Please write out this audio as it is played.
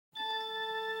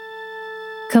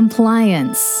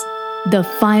Compliance, the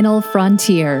final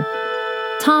frontier.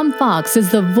 Tom Fox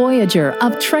is the voyager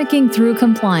of trekking through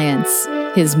compliance.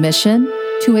 His mission?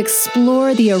 To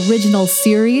explore the original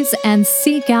series and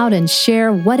seek out and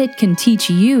share what it can teach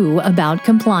you about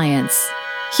compliance.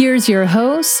 Here's your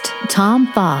host, Tom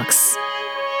Fox.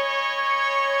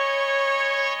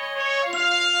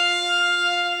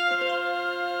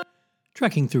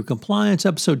 Trekking Through Compliance,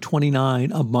 Episode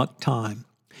 29, Amok Time.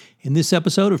 In this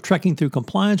episode of Trekking Through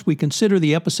Compliance, we consider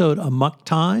the episode Amok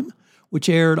Time, which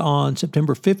aired on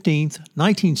September 15th,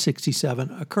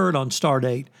 1967, occurred on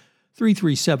Stardate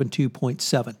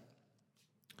 3372.7.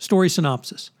 Story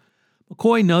synopsis.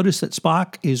 McCoy noticed that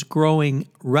Spock is growing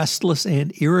restless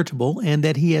and irritable and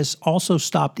that he has also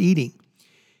stopped eating.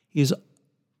 He has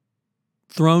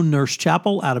thrown Nurse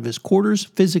Chapel out of his quarters,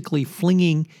 physically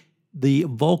flinging the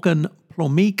Vulcan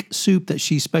plomeek soup that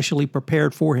she specially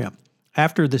prepared for him.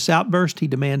 After this outburst, he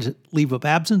demands leave of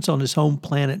absence on his home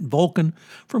planet Vulcan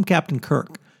from Captain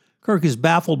Kirk. Kirk is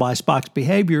baffled by Spock's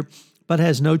behavior, but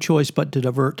has no choice but to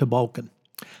divert to Vulcan.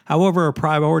 However, a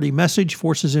priority message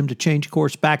forces him to change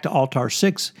course back to Altar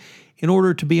 6 in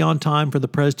order to be on time for the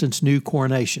President's new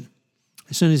coronation.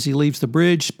 As soon as he leaves the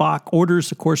bridge, Spock orders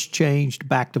the course changed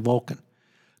back to Vulcan.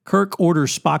 Kirk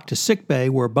orders Spock to sickbay,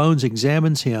 where Bones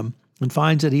examines him and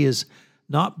finds that if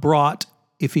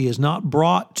he is not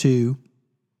brought to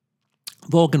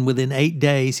Vulcan within 8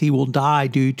 days, he will die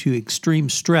due to extreme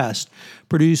stress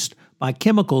produced by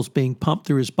chemicals being pumped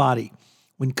through his body.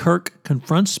 When Kirk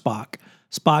confronts Spock,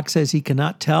 Spock says he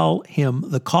cannot tell him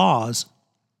the cause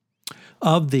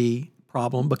of the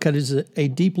problem because it is a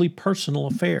deeply personal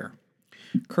affair.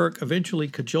 Kirk eventually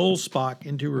cajoles Spock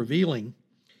into revealing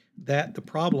that the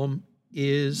problem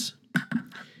is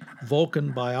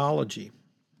Vulcan biology,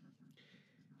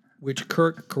 which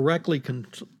Kirk correctly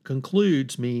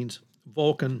concludes means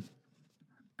Vulcan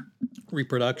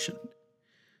reproduction.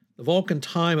 The Vulcan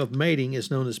time of mating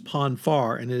is known as Pon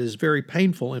farr, and it is very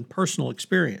painful and personal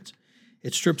experience.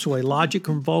 It strips away logic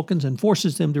from Vulcans and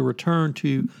forces them to return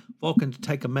to Vulcan to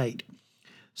take a mate.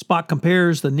 Spock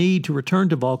compares the need to return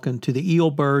to Vulcan to the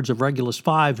eel birds of Regulus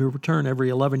 5 who return every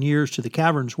 11 years to the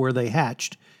caverns where they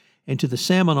hatched, and to the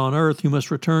salmon on Earth who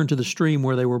must return to the stream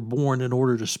where they were born in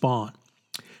order to spawn.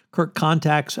 Kirk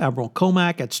contacts Admiral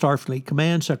Comac at Starfleet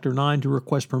Command, Sector 9, to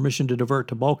request permission to divert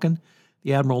to Vulcan.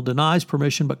 The Admiral denies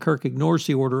permission, but Kirk ignores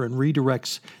the order and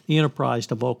redirects the Enterprise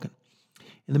to Vulcan.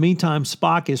 In the meantime,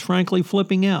 Spock is frankly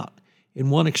flipping out. In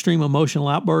one extreme emotional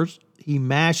outburst, he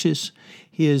mashes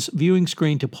his viewing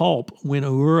screen to pulp when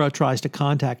Uhura tries to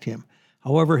contact him.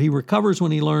 However, he recovers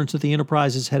when he learns that the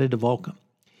Enterprise is headed to Vulcan.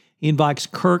 He invites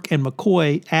Kirk and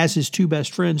McCoy as his two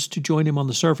best friends to join him on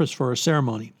the surface for a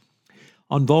ceremony.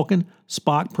 On Vulcan,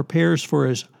 Spock prepares for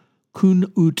his Kun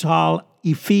Utal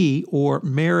Ifi, or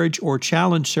marriage or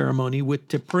challenge ceremony, with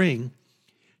T'Pring,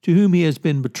 to whom he has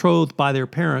been betrothed by their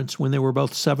parents when they were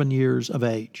both 7 years of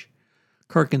age.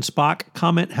 Kirk and Spock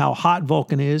comment how hot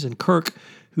Vulcan is, and Kirk,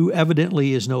 who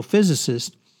evidently is no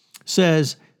physicist,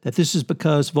 says that this is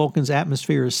because Vulcan's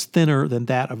atmosphere is thinner than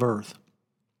that of Earth.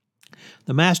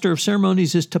 The master of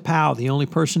ceremonies is T'Pau, the only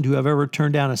person to have ever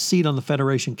turned down a seat on the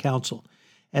Federation Council.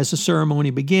 As the ceremony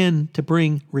begins,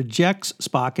 T'Pring rejects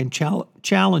Spock and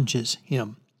challenges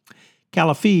him,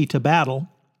 Calafi, to battle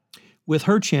with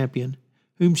her champion,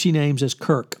 whom she names as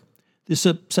Kirk. This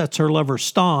upsets her lover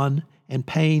Stonn and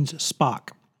pains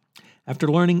Spock. After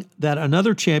learning that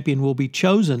another champion will be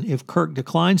chosen if Kirk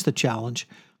declines the challenge,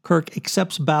 Kirk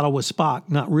accepts battle with Spock,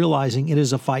 not realizing it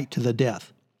is a fight to the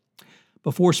death.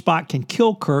 Before Spock can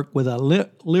kill Kirk with a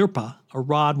lirpa, a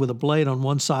rod with a blade on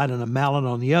one side and a mallet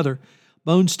on the other,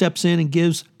 Bones steps in and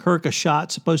gives Kirk a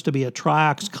shot supposed to be a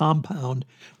triox compound,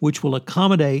 which will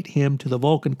accommodate him to the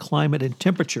Vulcan climate and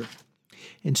temperature.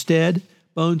 Instead,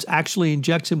 Bones actually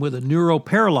injects him with a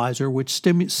neuroparalyzer, which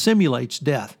simulates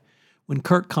death. When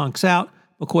Kirk conks out,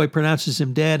 McCoy pronounces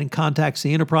him dead and contacts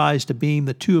the Enterprise to beam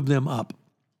the two of them up.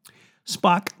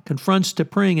 Spock confronts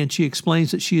T'Pring, and she explains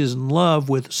that she is in love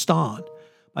with Stonn.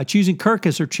 By choosing Kirk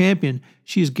as her champion,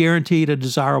 she is guaranteed a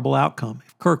desirable outcome.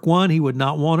 If Kirk won, he would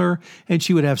not want her, and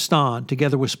she would have Stonn,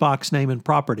 together with Spock's name and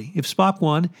property. If Spock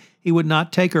won, he would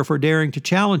not take her for daring to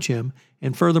challenge him,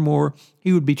 and furthermore,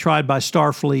 he would be tried by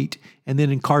Starfleet and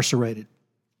then incarcerated.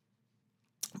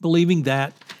 Believing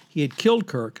that he had killed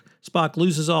Kirk, Spock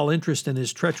loses all interest in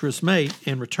his treacherous mate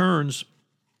and returns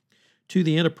to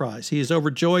the Enterprise. He is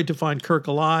overjoyed to find Kirk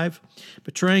alive,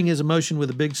 betraying his emotion with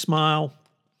a big smile,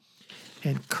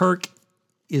 and Kirk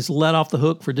is let off the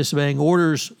hook for disobeying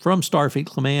orders from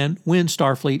Starfleet Command when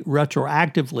Starfleet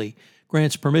retroactively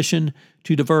grants permission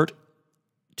to divert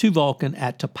to Vulcan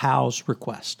at T'Pau's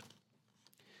request.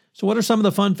 So what are some of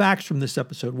the fun facts from this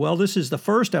episode? Well, this is the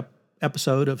first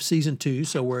episode of Season 2,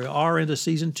 so we are into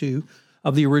Season 2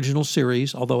 of the original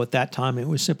series, although at that time it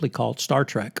was simply called Star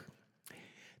Trek.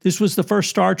 This was the first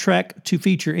Star Trek to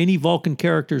feature any Vulcan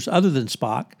characters other than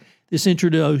Spock. This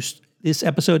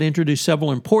episode introduced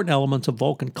several important elements of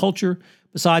Vulcan culture.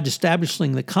 Besides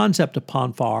establishing the concept of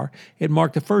Pon farr, it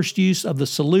marked the first use of the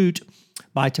salute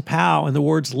by T'Pau and the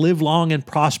words "Live long and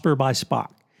prosper" by Spock.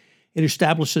 It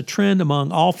established a trend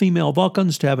among all female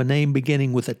Vulcans to have a name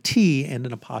beginning with a T and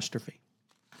an apostrophe.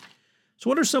 So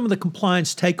what are some of the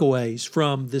compliance takeaways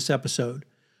from this episode?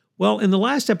 Well, in the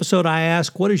last episode, I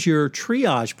asked, what is your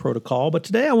triage protocol? But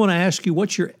today I want to ask you,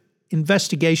 what's your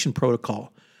investigation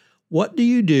protocol? What do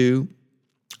you do?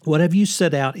 What have you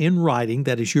set out in writing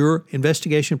that is your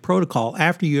investigation protocol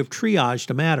after you have triaged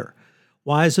a matter?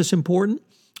 Why is this important?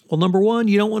 Well, number one,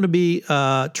 you don't want to be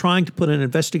trying to put an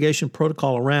investigation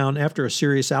protocol around after a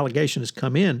serious allegation has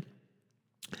come in.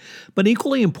 But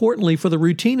equally importantly, for the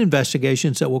routine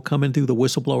investigations that will come in through the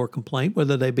whistleblower complaint,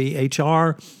 whether they be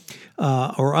HR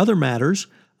or other matters,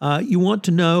 you want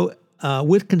to know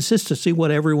with consistency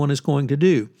what everyone is going to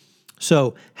do.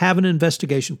 So have an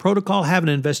investigation protocol, have an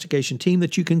investigation team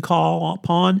that you can call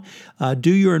upon,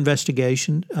 do your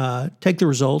investigation, take the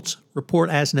results, report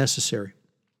as necessary.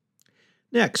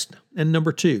 Next, and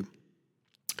number two,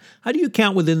 how do you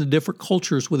count within the different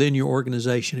cultures within your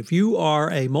organization? If you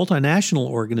are a multinational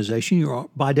organization, you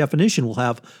by definition will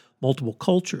have multiple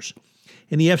cultures.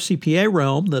 In the FCPA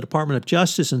realm, the Department of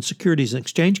Justice and Securities and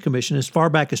Exchange Commission, as far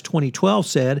back as 2012,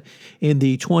 said in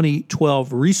the 2012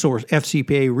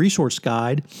 FCPA Resource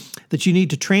Guide that you need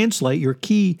to translate your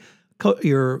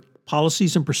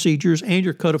policies and procedures and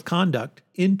your code of conduct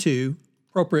into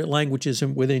appropriate languages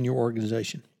within your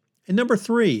organization. And number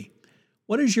three,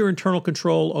 what is your internal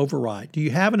control override? Do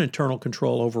you have an internal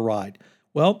control override?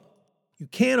 Well, you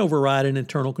can override an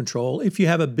internal control if you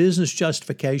have a business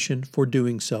justification for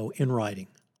doing so in writing.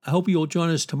 I hope you'll join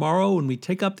us tomorrow when we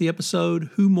take up the episode,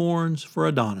 Who Mourns for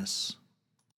Adonis?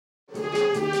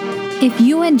 If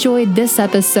you enjoyed this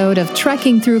episode of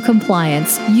Trekking Through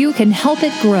Compliance, you can help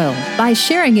it grow by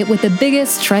sharing it with the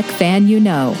biggest Trek fan you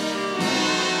know.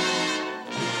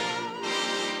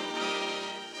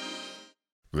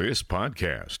 This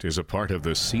podcast is a part of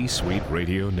the C-Suite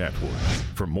Radio Network.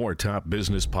 For more top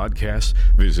business podcasts,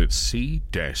 visit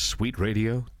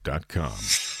c-suiteradio.com.